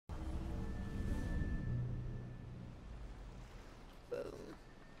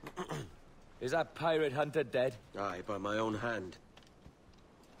Is that pirate hunter dead? Aye, by my own hand.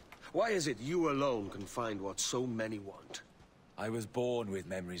 Why is it you alone can find what so many want? I was born with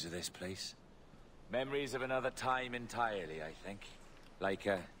memories of this place. Memories of another time entirely, I think. Like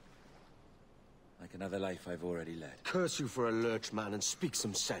another life I've already led. Curse you for a lurch, man, and speak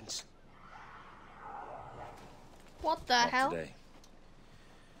some sense. What the Not hell? today.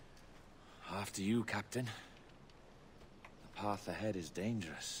 After you, Captain. The path ahead is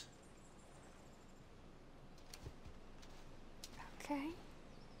dangerous. Okay.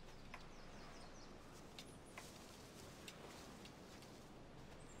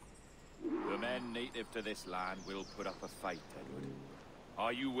 The men native to this land will put up a fight, Edward.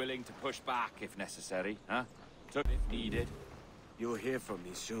 Are you willing to push back if necessary, huh? If needed. You'll hear from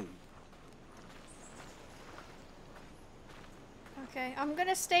me soon. Okay, I'm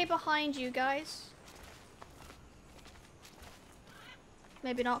gonna stay behind you guys.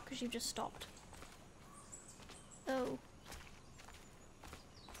 Maybe not, because you've just stopped. Oh.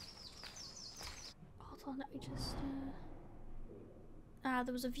 Hold on, let me just... Ah,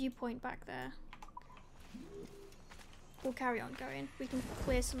 there was a viewpoint back there. We'll carry on going. We can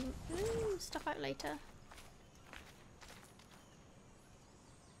clear some stuff out later.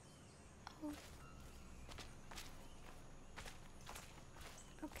 Oh.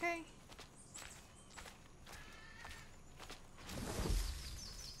 Okay.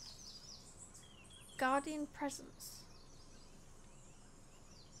 Guardian presence.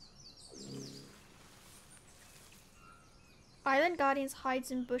 Island Guardians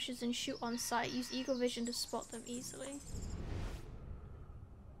hides in bushes and shoot on sight. Use eagle vision to spot them easily.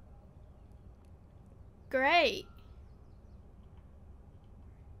 Great.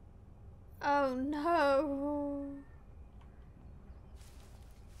 Oh no.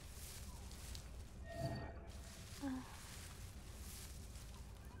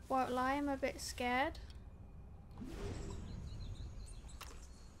 Won't lie, I'm a bit scared.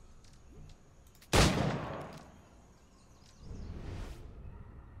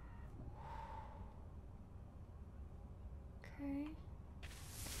 Okay.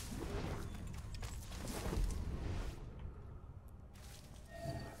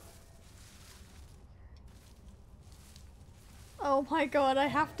 Oh my god, I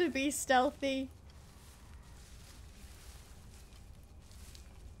have to be stealthy.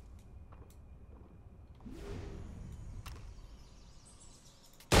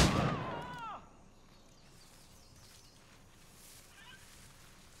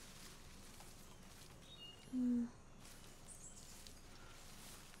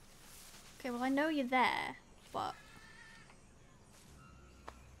 Okay, well I know you're there, but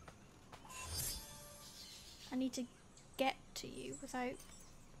I need to get to you without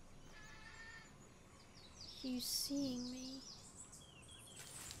you seeing me.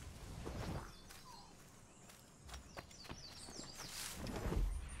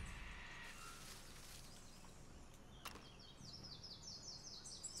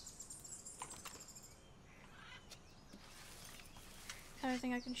 I don't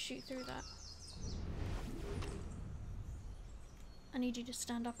think I can shoot through that. I need you to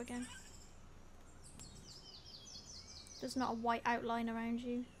stand up again. There's not a white outline around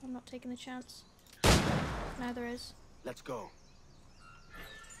you. I'm not taking the chance. Now there is. Let's go.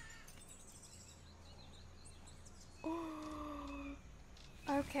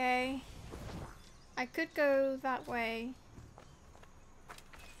 Okay. I could go that way.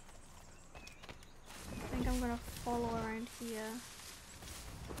 I think I'm gonna follow around here.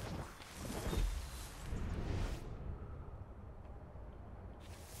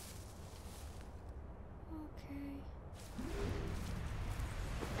 Okay.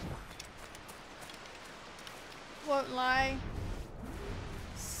 Won't lie.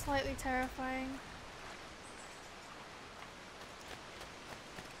 Slightly terrifying.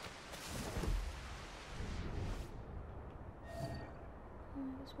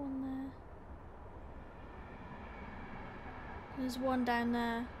 There's one there. There's one down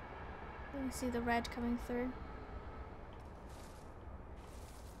there. You can see the red coming through.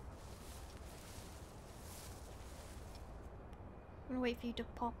 I'm gonna wait for you to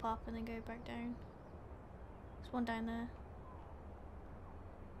pop up and then go back down. There's one down there.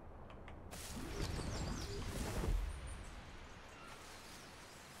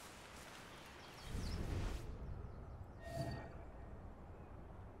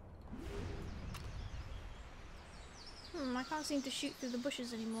 I can't seem to shoot through the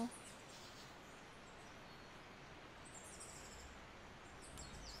bushes anymore.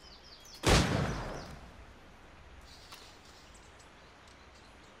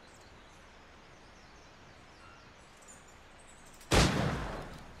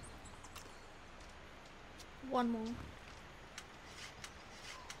 one more.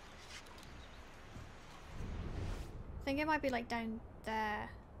 I think it might be like down there.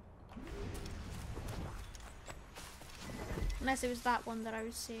 Unless it was that one that I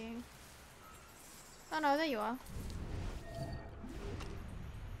was seeing. Oh no, there you are.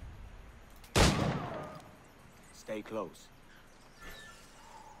 Stay close.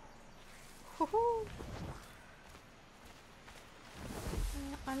 Woohoo!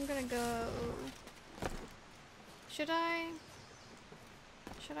 I'm gonna go... Should I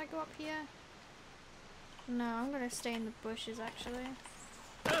go up here? No, I'm gonna stay in the bushes actually.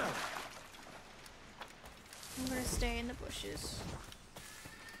 I'm gonna stay in the bushes.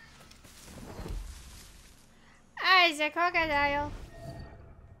 Ah, it's a crocodile!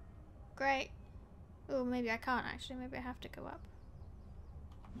 Great. Oh, maybe I can't actually. Maybe I have to go up.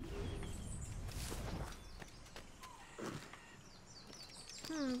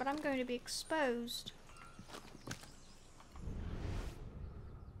 But I'm going to be exposed.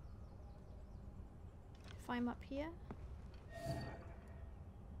 If I'm up here.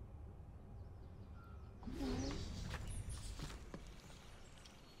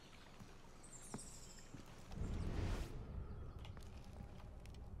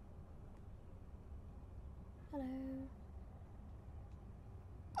 Hello.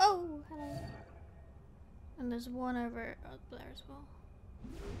 Oh, hello. And there's one over up there as well.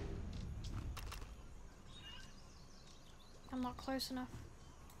 I'm not close enough.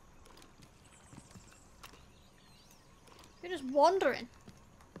 You're just wandering.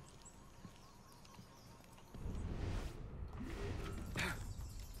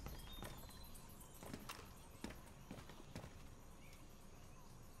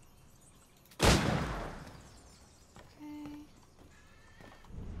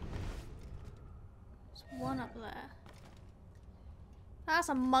 One up there. That's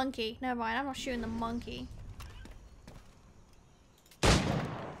a monkey. Never mind, I'm not shooting the monkey.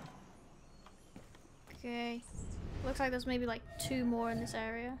 Okay. Looks like there's maybe like 2 more in this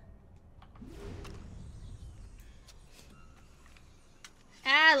area.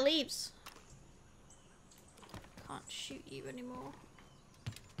 Ah, leaves! Can't shoot you anymore.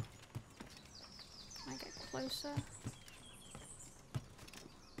 Can I get closer?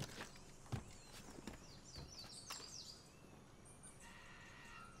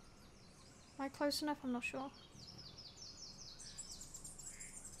 Am I close enough? I'm not sure.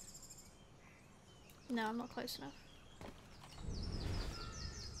 No, I'm not close enough.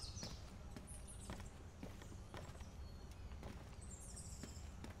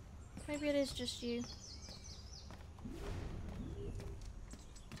 Maybe it is just you.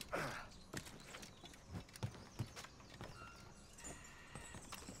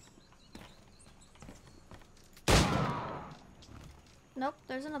 Nope,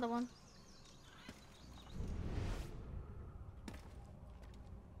 there's another one.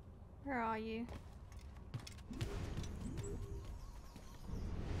 Where are you?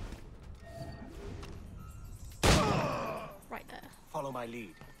 Right there. Follow my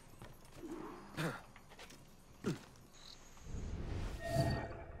lead.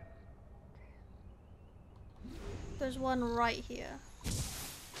 There's one right here.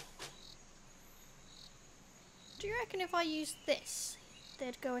 Do you reckon if I use this,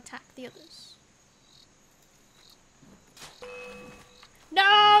 they'd go attack the others?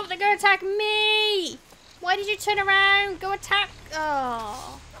 No! They're gonna attack me! Why did you turn around? Go attack...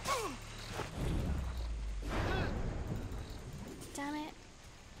 Oh. Damn it.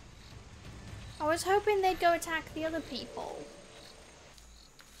 I was hoping they'd go attack the other people.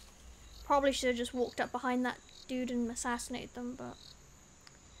 Probably should have just walked up behind that dude and assassinated them, but...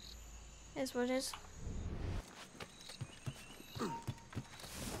 It is what it is.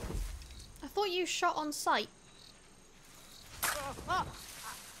 I thought you shot on sight.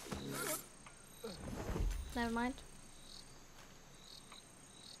 Never mind.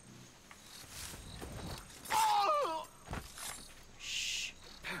 Shh.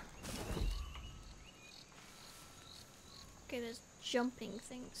 Okay, there's jumping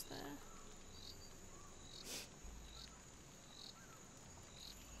things there.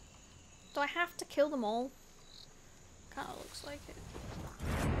 Do I have to kill them all? Kinda looks like it.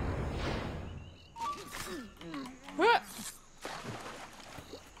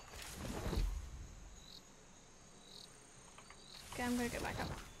 Okay, I'm gonna go back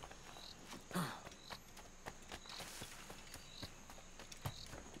up.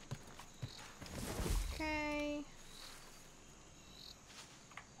 Okay.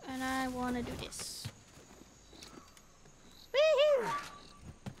 And I wanna do this. Woohoo!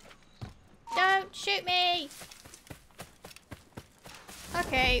 Don't shoot me!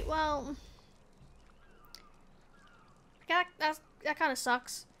 Okay, well... that kind of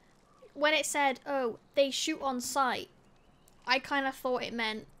sucks. When it said, oh, they shoot on sight, I kind of thought it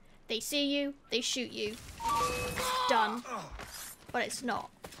meant they see you, they shoot you. Done. But it's not.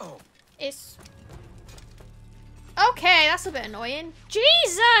 It's... Okay, that's a bit annoying.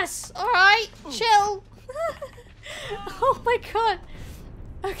 Jesus! Alright, chill. Oh my god.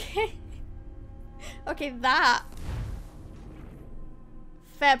 Okay. Okay, that.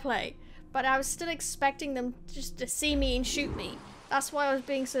 Fair play. But I was still expecting them just to see me and shoot me. That's why I was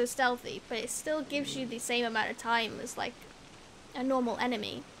being so stealthy. But it still gives you the same amount of time as, like, a normal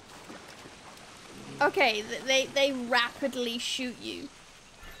enemy. Okay, they rapidly shoot you.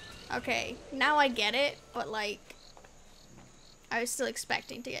 Okay, now I get it, but, like, I was still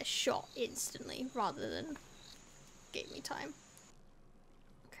expecting to get shot instantly rather than give me time.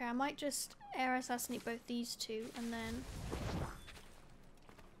 Okay, I might just air assassinate both these two and then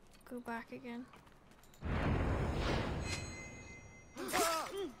go back again.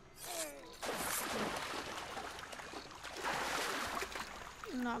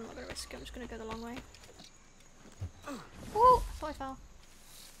 No, I'm not gonna risk it. I'm just gonna go the long way. Oh, I thought I fell.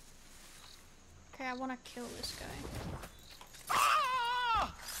 Okay, I wanna kill this guy.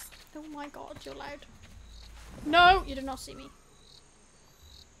 Oh my god, you're loud. No, you did not see me.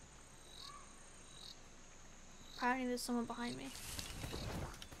 Apparently there's someone behind me.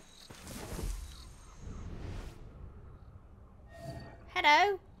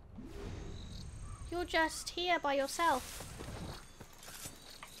 Hello? You're just here by yourself.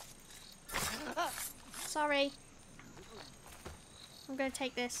 Sorry. I'm gonna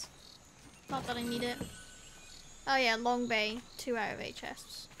take this. Not that I need it. Oh yeah, long bay. 2 out of 8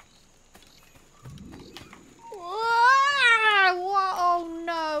 chests. Oh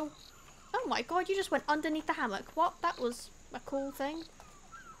no! Oh my god, you just went underneath the hammock. What? That was a cool thing.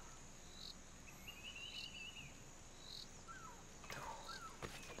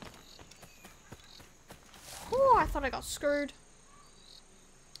 Oh, I thought I got screwed.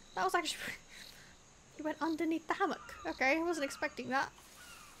 That was actually... You went underneath the hammock. Okay, I wasn't expecting that.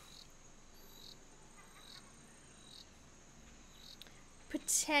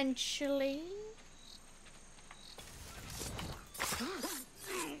 Potentially.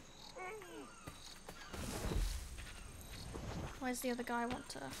 Where's the other guy? I want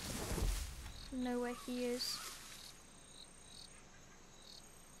to know where he is.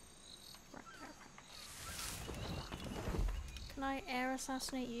 Right there. Can I air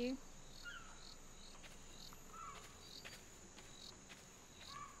assassinate you?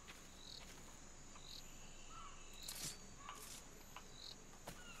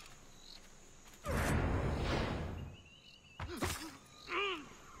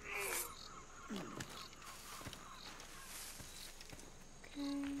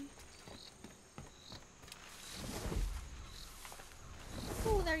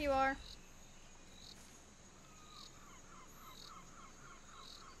 There you are.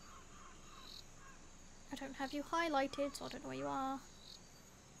 I don't have you highlighted, so I don't know where you are.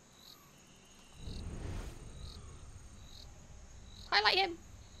 Highlight him!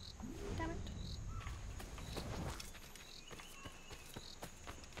 Damn it.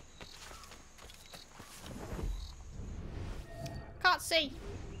 Can't see!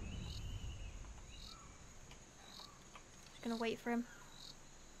 Just gonna wait for him.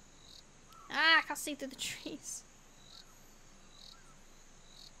 Ah, I can't see through the trees.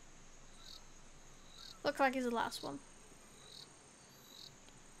 Looks like he's the last one.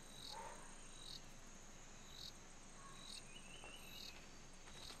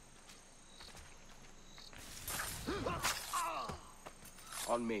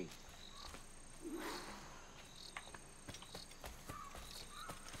 On me.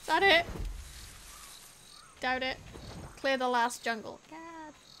 Is that it? Doubt it. Clear the last jungle.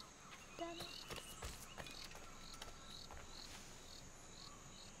 God damn it.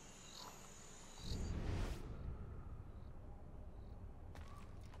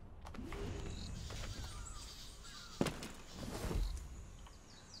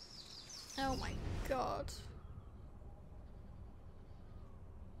 Oh my god.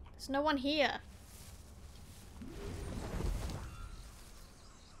 There's no one here.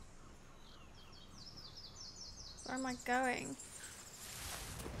 Where am I going?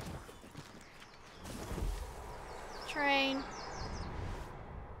 Train.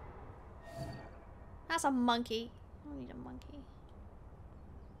 That's a monkey. I don't need a monkey.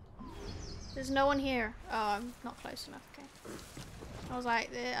 There's no one here. Oh, I'm not close enough. Okay. I was like,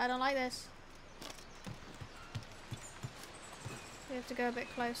 I don't like this. We have to go a bit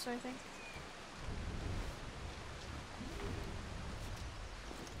closer, I think.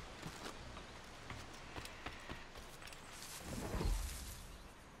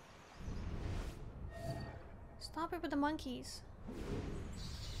 up with the monkeys?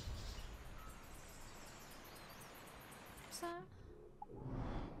 What's that?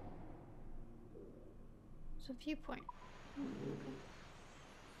 It's a viewpoint. Okay.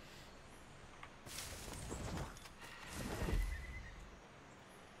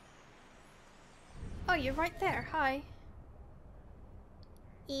 Oh, you're right there. Hi.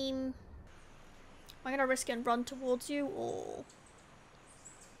 Am I gonna risk it and run towards you, or...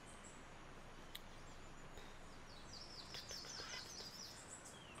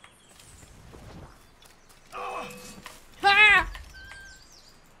 Ah!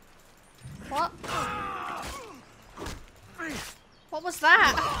 What? What was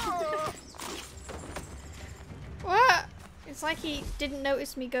that? What? It's like he didn't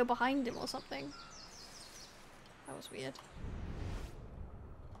notice me go behind him or something. That was weird.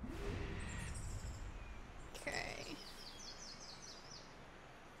 Okay.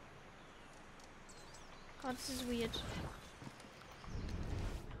 God, this is weird.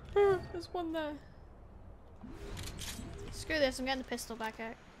 There's one there. Screw this, I'm getting the pistol back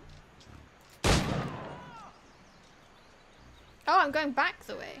out. Oh, I'm going back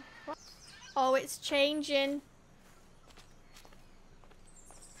the way. What? Oh, it's changing.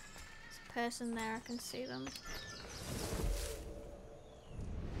 There's a person there, I can see them.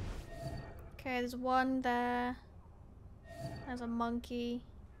 Okay, there's one there. There's a monkey.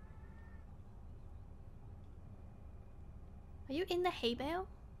 Are you in the hay bale?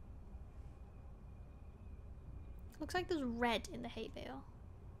 Looks like there's red in the hay bale.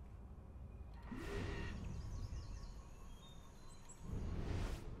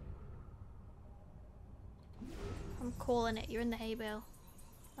 I'm calling it. You're in the hay bale.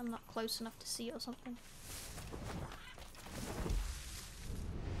 I'm not close enough to see it or something.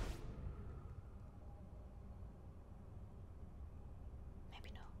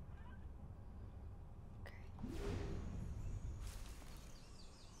 Maybe not. Okay.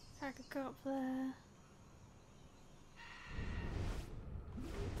 I could go up there.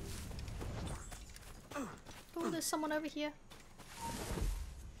 Oh, there's someone over here.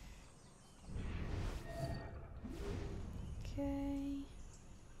 Okay.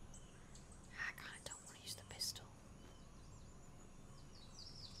 I kinda don't want to use the pistol.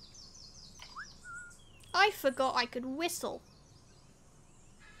 I forgot I could whistle.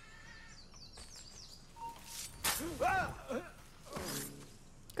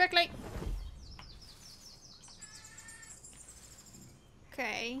 Quickly.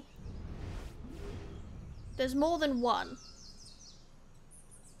 Okay. There's more than one.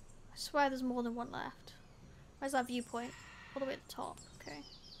 I swear there's more than one left. Where's that viewpoint? All the way at the top. Okay.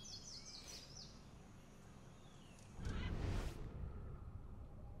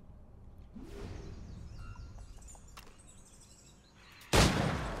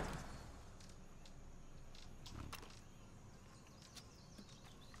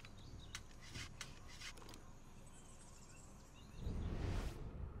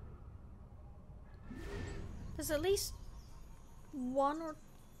 There's at least one or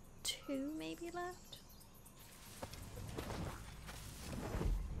two maybe left.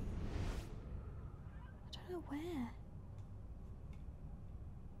 I don't know where.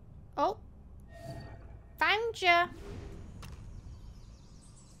 Oh! Found ya!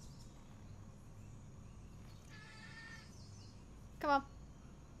 Come on.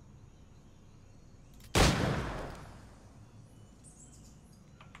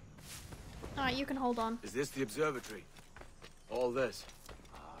 Alright, you can hold on. Is this the observatory? All this?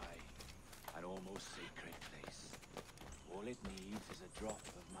 Aye. An almost sacred place. All it needs is a drop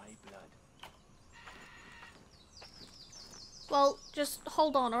of my blood. Well, just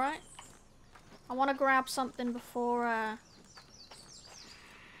hold on, alright? I want to grab something before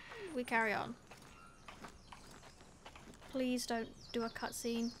we carry on. Please don't do a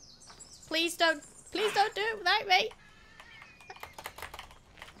cutscene. Please don't do it without me.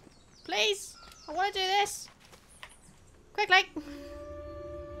 Please, I want to do this. Quickly.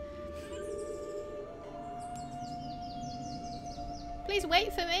 Please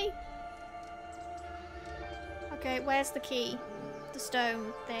wait for me. Okay, where's the key? The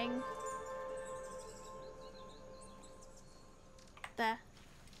stone thing. There.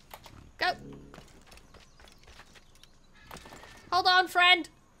 Go. Hold on, friend.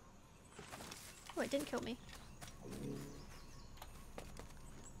 Oh, it didn't kill me.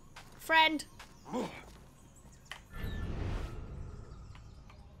 Friend. Ugh.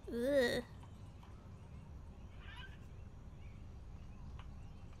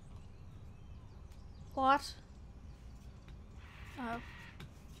 What? Oh.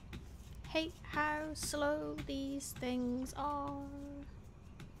 Hate how slow these things are.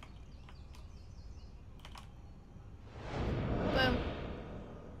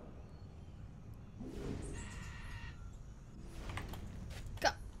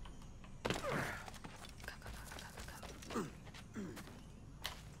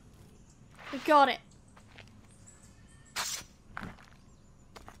 got it.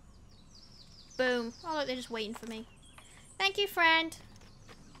 Boom. Oh look, they're just waiting for me. Thank you, friend.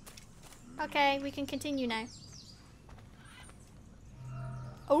 Okay, we can continue now.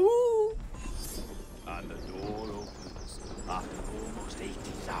 Ooh. And the door opens after almost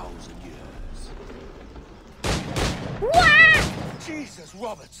 80,000 years. Wah! Jesus,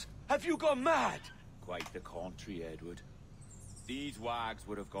 Roberts! Have you gone mad? Quite the contrary, Edward. These wags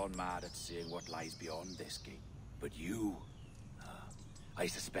would have gone mad at seeing what lies beyond this gate. But you... I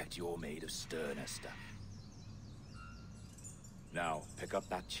suspect you're made of sterner stuff. Now, pick up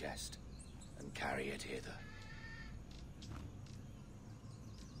that chest and carry it hither.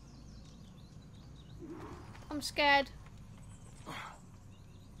 I'm scared.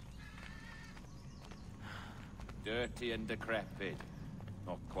 Dirty and decrepit.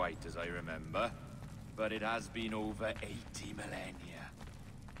 Not quite as I remember, but it has been over 80 millennia.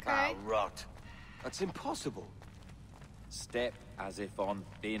 Okay. Rot. That's impossible. Step as if on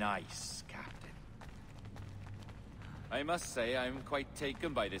thin ice, Captain. I must say I'm quite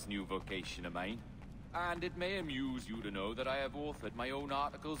taken by this new vocation of mine. And it may amuse you to know that I have authored my own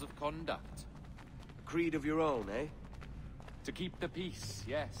articles of conduct. A creed of your own, eh? To keep the peace,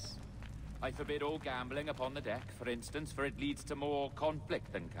 yes. I forbid all gambling upon the deck, for instance, for it leads to more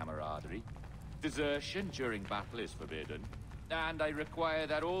conflict than camaraderie. Desertion during battle is forbidden. And I require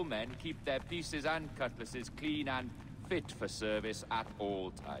that all men keep their pieces and cutlasses clean and fit for service at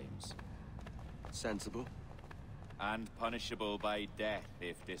all times. Sensible. And punishable by death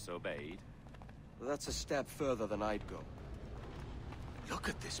if disobeyed. Well, that's a step further than I'd go. Look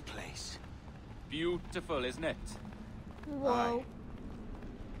at this place. Beautiful, isn't it? Whoa. Aye.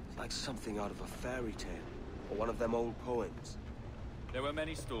 It's like something out of a fairy tale, or one of them old poems. There were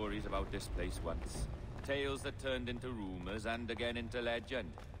many stories about this place once. Tales that turned into rumors and again into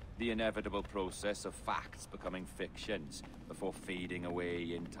legend. The inevitable process of facts becoming fictions before fading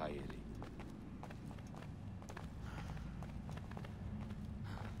away entirely.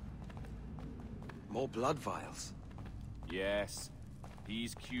 More blood vials. Yes.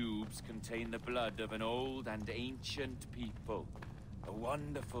 These cubes contain the blood of an old and ancient people. A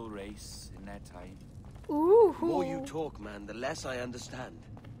wonderful race in their time. Ooh. The more you talk, man, the less I understand.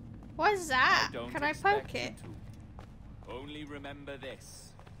 What is that? Don't Can I expect poke you it? to. Only remember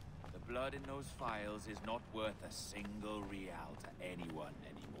this. The blood in those files is not worth a single real to anyone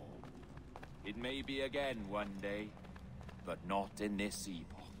anymore. It may be again one day, but not in this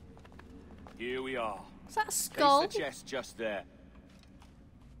epoch. Here we are. Is that a skull? Place the chest just there.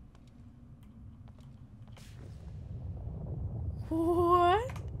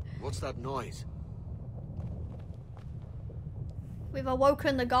 What? What's that noise? We've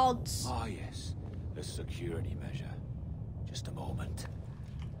awoken the gods. Ah, yes. A security measure. Just a moment.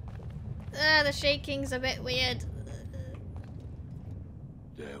 The shaking's a bit weird.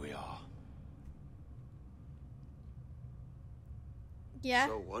 There we are. Yeah.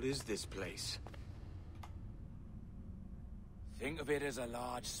 So what is this place? Think of it as a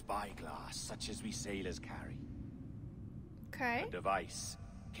large spyglass, such as we sailors carry. Okay. A device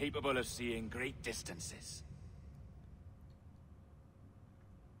capable of seeing great distances.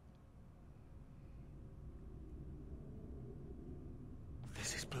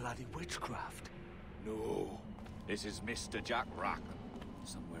 This is bloody witchcraft. No, this is Mr. Jack Rackham,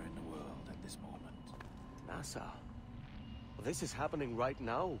 somewhere in the world at this moment. NASA. Well, this is happening right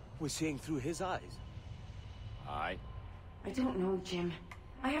now. We're seeing through his eyes. Aye. I don't know, Jim.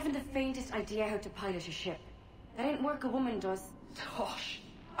 I haven't the faintest idea how to pilot a ship. That ain't work a woman does. Tosh.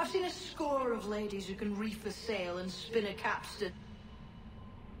 I've seen a score of ladies who can reef a sail and spin a capstan.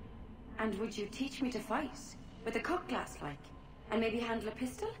 And would you teach me to fight? With a cutlass, like? And maybe handle a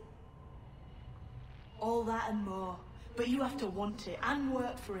pistol? All that and more. But you have to want it and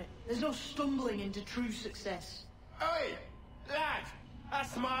work for it. There's no stumbling into true success. Hey, lad,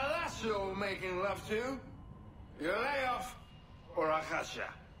 that's my lass you're making love to. You lay off, or I catch ya.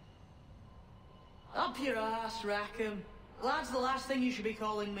 Up your ass, Rackham. Lad's the last thing you should be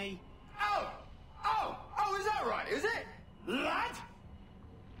calling me. Oh, is that right, is it? Lad?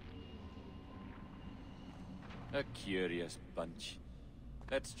 A curious bunch.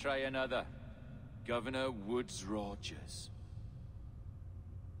 Let's try another. Governor Woods Rogers.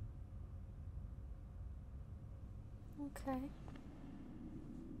 Okay.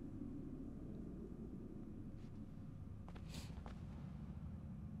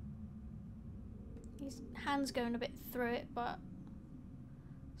 His hand's going a bit through it, but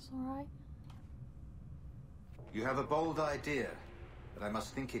it's alright. You have a bold idea, but I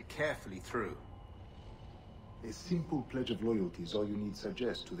must think it carefully through. A simple pledge of loyalty is all you need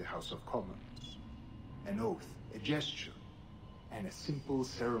suggest to the House of Commons. An oath, a gesture, and a simple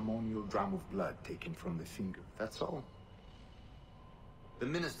ceremonial dram of blood taken from the finger. That's all. The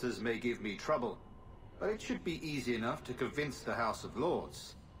ministers may give me trouble, but it should be easy enough to convince the House of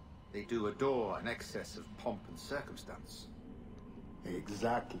Lords. They do adore an excess of pomp and circumstance.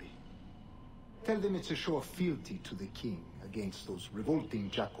 Exactly. Tell them it's a show of fealty to the king against those revolting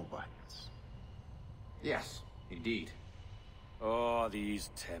Jacobites. Yes, indeed. Oh, these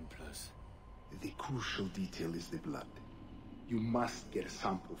Templars. The crucial detail is the blood. You must get a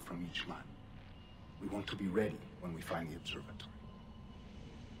sample from each man. We want to be ready when we find the observatory.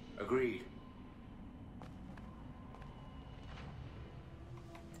 Agreed.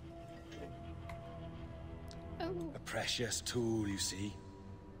 A precious tool, you see.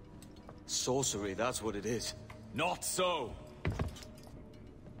 Sorcery, that's what it is. Not so!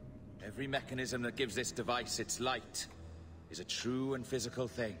 Every mechanism that gives this device its light is a true and physical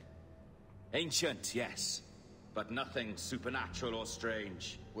thing. Ancient, yes, but nothing supernatural or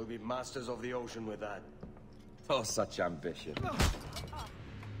strange. We'll be masters of the ocean with that. Oh, such ambition.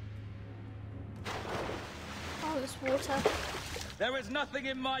 Oh, this water. There was nothing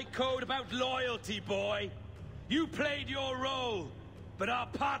in my code about loyalty, boy. You played your role, but our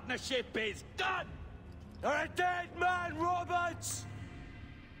partnership is done! You're a dead man, Roberts!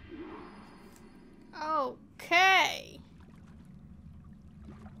 Okay.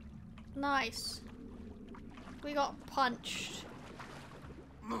 Nice. We got punched.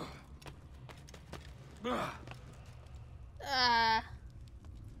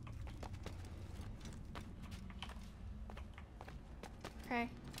 Okay.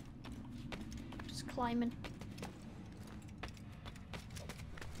 Just climbing.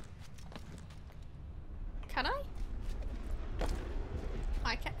 Can I?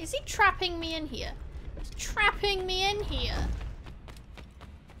 I can. Is he trapping me in here? He's trapping me in here.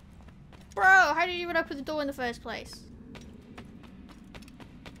 Bro, how did you even open the door in the first place?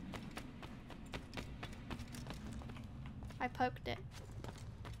 I poked it.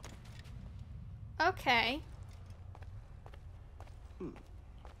 Okay.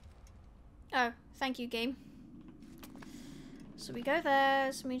 Oh, thank you, game. So we go there,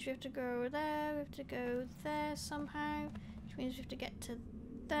 this means we have to go there, we have to go there somehow, which means we have to get to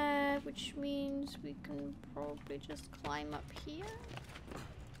there, which means we can probably just climb up here.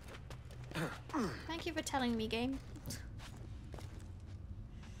 Thank you for telling me, game.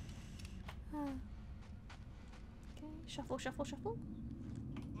 Oh. Okay, shuffle, shuffle, shuffle.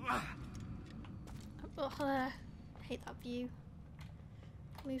 Oh, I hate that view.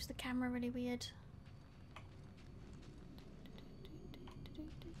 Moves the camera really weird.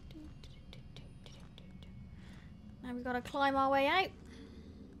 Now we've got to climb our way out.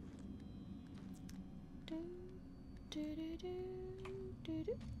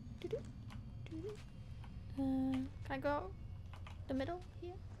 Can I go the middle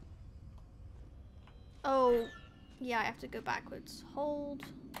here? Oh, yeah, I have to go backwards. Hold.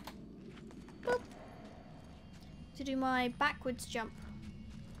 Boop. To do my backwards jump.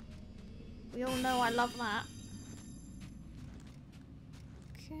 We all know I love that.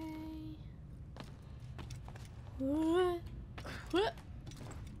 Okay.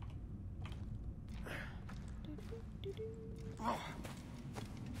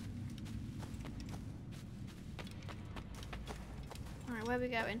 Alright, where are we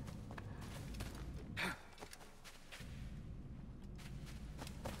going?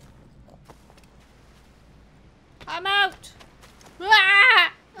 I'm out!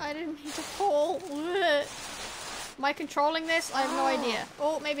 Ah! I didn't mean to fall. Am I controlling this? I have no idea.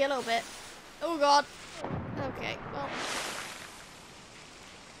 Oh, maybe a little bit. Oh god. Okay, well.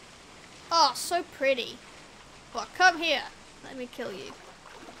 Oh, so pretty. Well, come here. Let me kill you.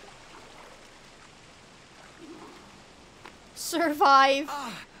 Survive.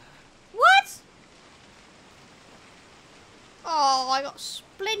 What? Oh, I got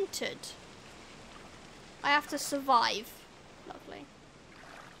splintered. I have to survive. Lovely.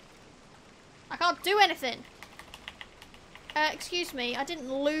 I can't do anything. Excuse me, I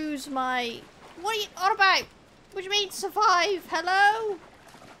didn't lose my... What are you on about? What do you mean survive? Hello?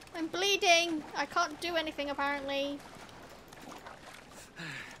 I'm bleeding. I can't do anything apparently.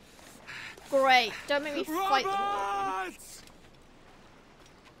 Great. Don't make me fight them all.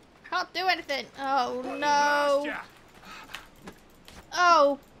 Can't do anything. Oh no.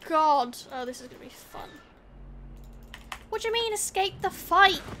 Oh god. Oh, this is gonna be fun. What do you mean escape the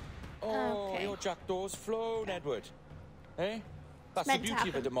fight? Oh, okay. your jackdaw's flown, Edward. Eh? That's the beauty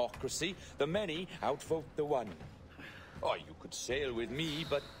of a democracy. The many outvote the one. Oh, you could sail with me,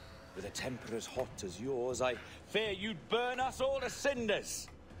 but With a temper as hot as yours, I fear you'd burn us all to cinders.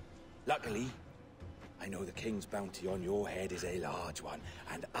 Luckily, I know the king's bounty on your head is a large one,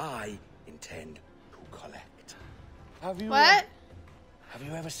 and I intend to collect. Have you... What? Have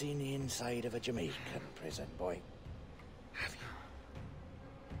you ever seen the inside of a Jamaican prison, boy? Have you?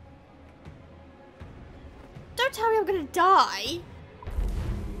 Don't tell me I'm gonna die.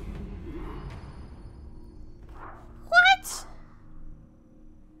 What?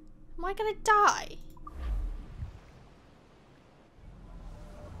 Am I gonna die?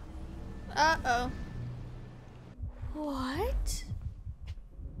 Uh-oh. What?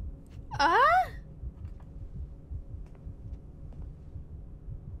 Huh?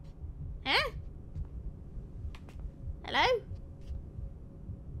 Hello?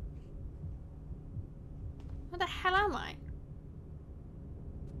 Where the hell am I?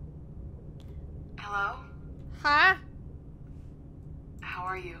 Hello? Huh? How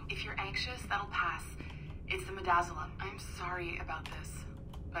are you? If you're anxious, that'll pass. It's the Midazolam. I'm sorry about this,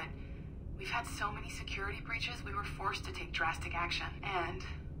 but we've had so many security breaches, we were forced to take drastic action. And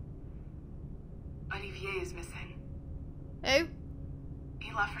Olivier is missing. Who?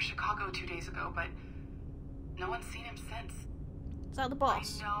 He left for Chicago 2 days ago, but no one's seen him since. Is that the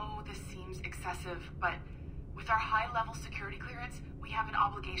boss? I know this seems excessive, but with our high-level security clearance, we have an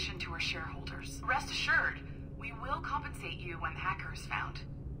obligation to our shareholders. Rest assured, we will compensate you when the hacker is found.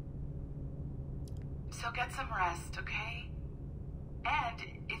 So get some rest, okay? And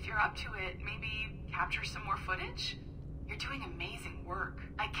if you're up to it, maybe capture some more footage? You're doing amazing work.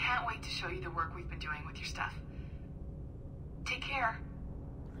 I can't wait to show you the work we've been doing with your stuff. Take care.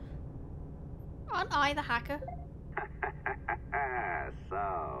 Aren't I the hacker?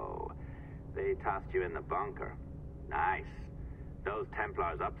 So, they tossed you in the bunker. Nice. Those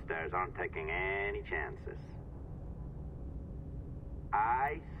Templars upstairs aren't taking any chances.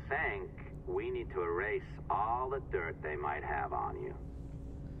 I think we need to erase all the dirt they might have on you.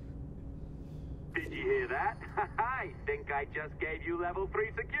 Did you hear that? I think I just gave you level 3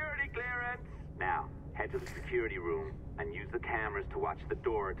 security clearance. Now, head to the security room and use the cameras to watch the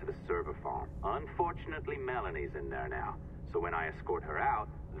door to the server farm. Unfortunately, Melanie's in there now, so when I escort her out,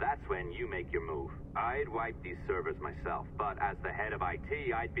 that's when you make your move. I'd wipe these servers myself, but as the head of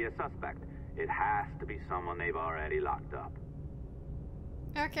IT, I'd be a suspect. It has to be someone they've already locked up.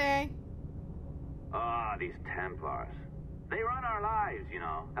 Okay. Ah, these Templars. They run our lives, you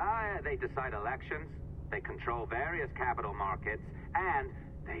know. They decide elections, they control various capital markets, and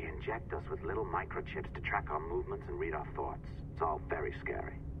they inject us with little microchips to track our movements and read our thoughts. It's all very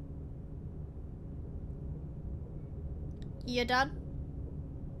scary. You done?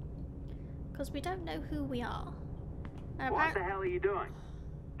 Because we don't know who we are. And What the hell are you doing?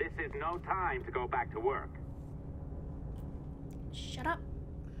 This is no time to go back to work. Shut up.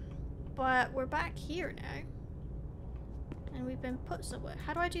 But we're back here now. And we've been put somewhere.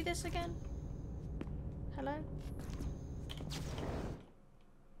 How do I do this again? Hello?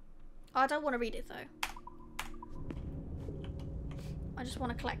 Oh, I don't want to read it though. I just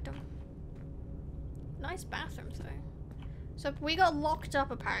want to collect them. Nice bathrooms though. So we got locked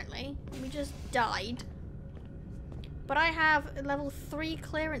up apparently. We just died. But I have level 3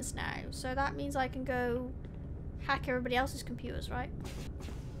 clearance now. So that means I can go hack everybody else's computers, right?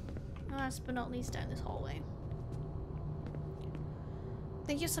 Last but not least down this hallway. I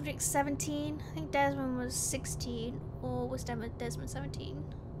think you're subject 17. I think Desmond was 16. Or was Desmond 17?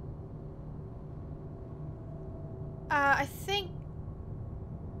 I think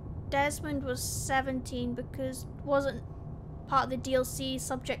Desmond was 17 because wasn't part of the DLC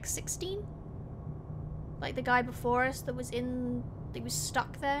subject 16? Like the guy before us that was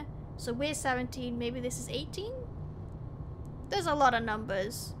stuck there. So we're 17, maybe this is 18? There's a lot of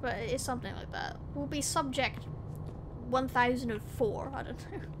numbers, but it's something like that. We'll be subject 1004, I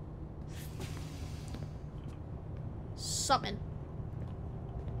don't know. Something.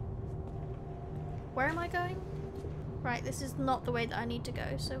 Where am I going? Right, this is not the way that I need to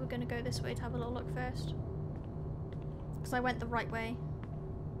go, so we're gonna go this way to have a little look first. Because I went the right way.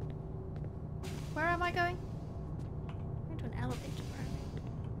 Where am I going? I'm going to an elevator, apparently.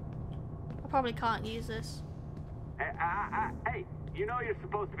 I probably can't use this. Hey, you know you're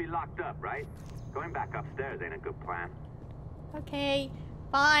supposed to be locked up, right? Going back upstairs ain't a good plan. Okay,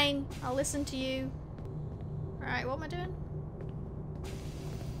 fine. I'll listen to you. Alright, what am I doing?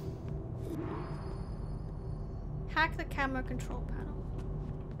 Hack the camera control panel.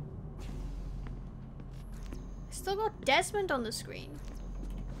 I still got Desmond on the screen.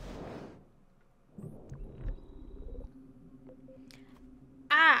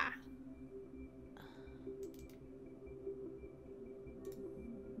 Ah!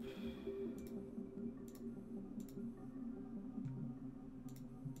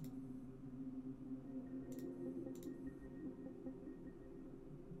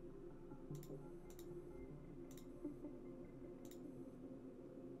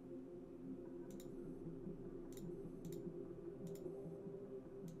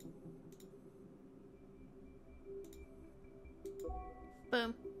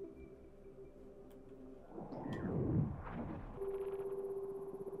 Boom.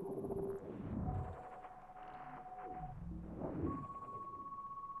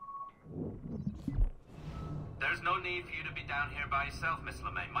 There's no need for you to be down here by yourself, Miss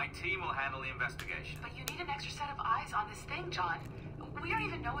LeMay. My team will handle the investigation. But you need an extra set of eyes on this thing, John. We don't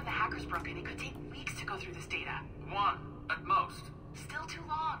even know when the hackers broke in. It could take weeks to go through this data. One, at most. Still too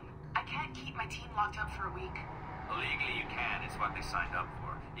long. I can't keep my team locked up for a week. Legally you can, it's what they signed up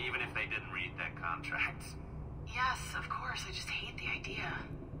for, even if they didn't read their contracts. Yes, of course. I just hate the idea.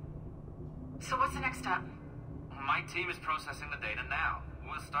 So what's the next step? My team is processing the data now.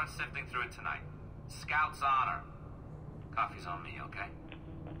 We'll start sifting through it tonight. Scout's honor. Coffee's on me, okay?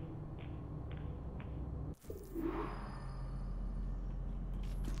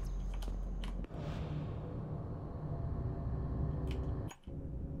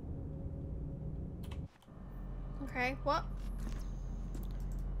 Okay, what?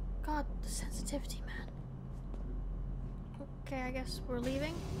 God, the sensitivity, man. Okay, I guess we're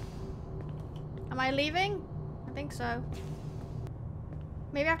leaving. Am I leaving? I think so.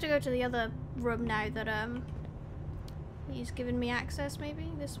 Maybe I have to go to the other room now that he's given me access. Maybe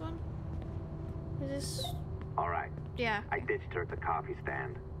this one. Is this? All right. Yeah. I ditched her at the coffee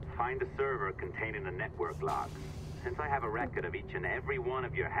stand. Find a server containing the network logs. Since I have a record of each and every one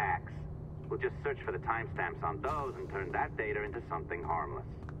of your hacks, we'll just search for the timestamps on those and turn that data into something harmless.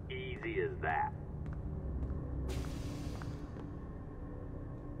 Easy as that.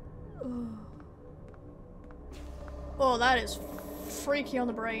 Oh, that is freaky on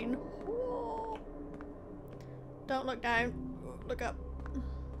the brain. Whoa. Don't look down. Look up.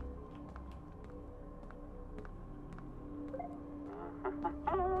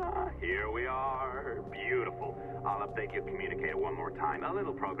 Here we are. Beautiful. I'll update your communicator one more time. A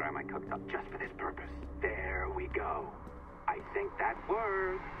little program I cooked up just for this purpose. There we go. I think that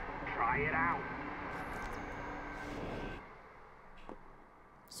works. Try it out.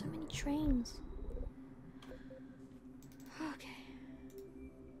 So many trains. Okay.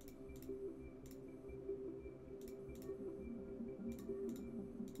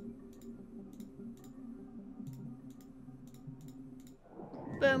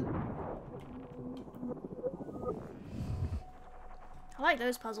 Boom. I like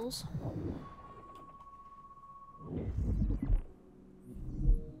those puzzles.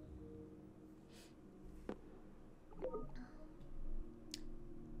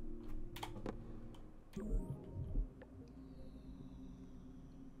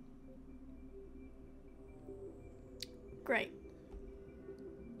 Great.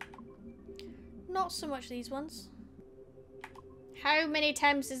 Not so much these ones. How many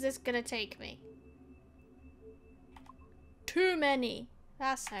attempts is this gonna take me? Too many.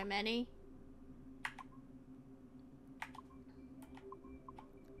 That's how many.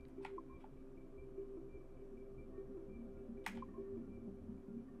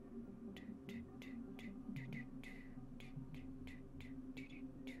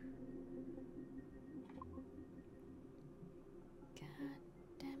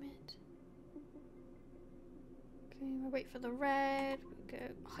 We'll wait for the red. We go.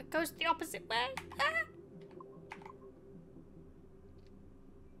 Oh, it goes the opposite way. Ah!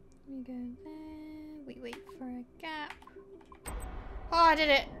 We go there. We wait for a gap. Oh, I did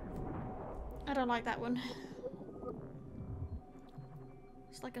it. I don't like that one.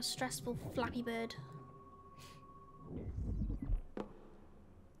 It's like a stressful Flappy Bird.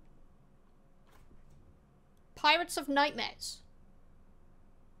 Pirates of Nightmares.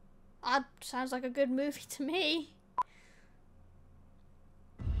 That sounds like a good movie to me.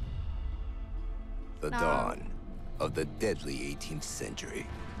 The dawn of the deadly 18th century.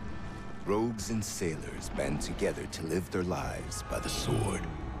 Rogues and sailors band together to live their lives by the sword.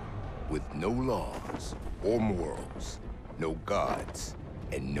 With no laws or morals, no gods,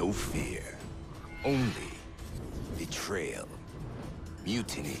 and no fear. Only betrayal,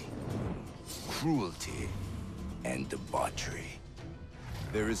 mutiny, cruelty, and debauchery.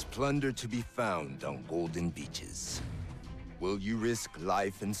 There is plunder to be found on golden beaches. Will you risk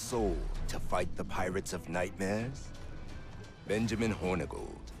life and soul to fight the Pirates of Nightmares? Benjamin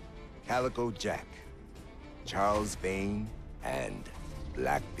Hornigold, Calico Jack, Charles Vane, and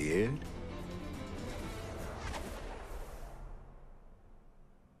Blackbeard?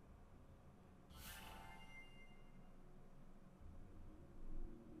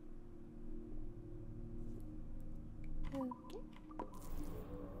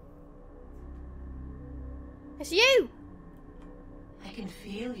 It's you! I can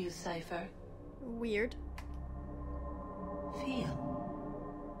feel you, Cypher. Weird. Feel.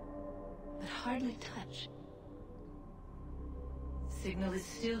 But hardly touch. Signal is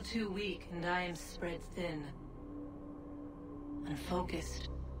still too weak, and I am spread thin. Unfocused.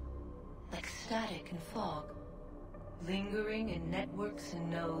 Like static and fog. Lingering in networks and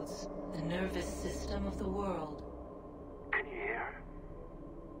nodes. The nervous system of the world. Can you hear?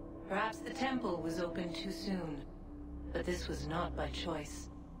 Perhaps the temple was opened too soon. But this was not by choice.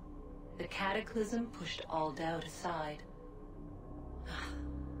 The cataclysm pushed all doubt aside.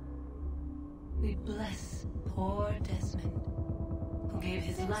 We bless poor Desmond, who gave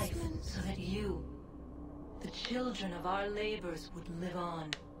his life so that you, the children of our labors, would live on,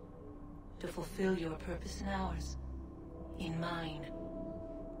 to fulfill your purpose and ours, in mine.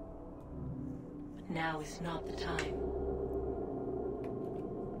 But now is not the time.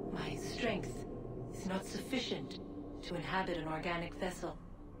 My strength is not sufficient to inhabit an organic vessel.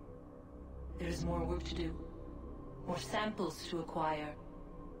 There is more work to do, more samples to acquire,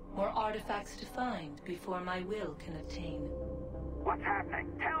 more artifacts to find before my will can obtain. What's happening?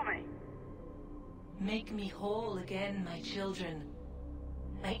 Tell me! Make me whole again, my children,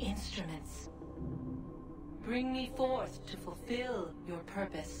 my instruments. Bring me forth to fulfill your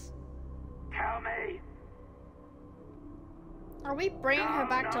purpose. Tell me! Are we bringing her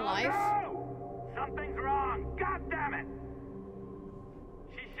back to life? No! Something's wrong! God damn it!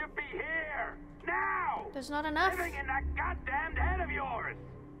 She should be here! Now! There's not enough. Living in that goddamned head of yours!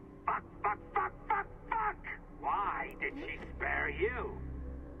 Fuck, fuck, fuck, fuck, fuck! Why did she spare you?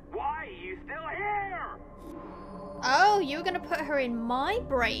 Why are you still here? Oh, you were gonna put her in my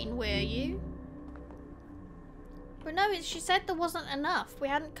brain, were you? But no, she said there wasn't enough. We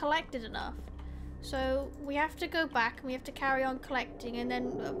hadn't collected enough. So we have to go back and we have to carry on collecting, and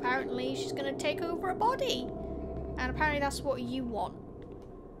then apparently she's gonna take over a body. And apparently that's what you want.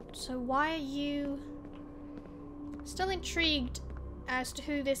 So why are you still intrigued as to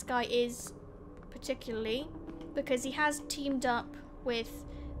who this guy is particularly? Because he has teamed up with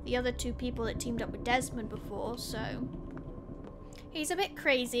the other two people that teamed up with Desmond before, so he's a bit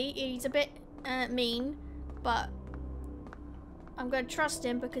crazy, he's a bit mean, but I'm going to trust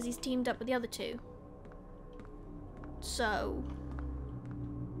him because he's teamed up with the other two. So,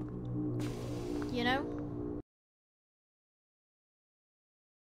 you know?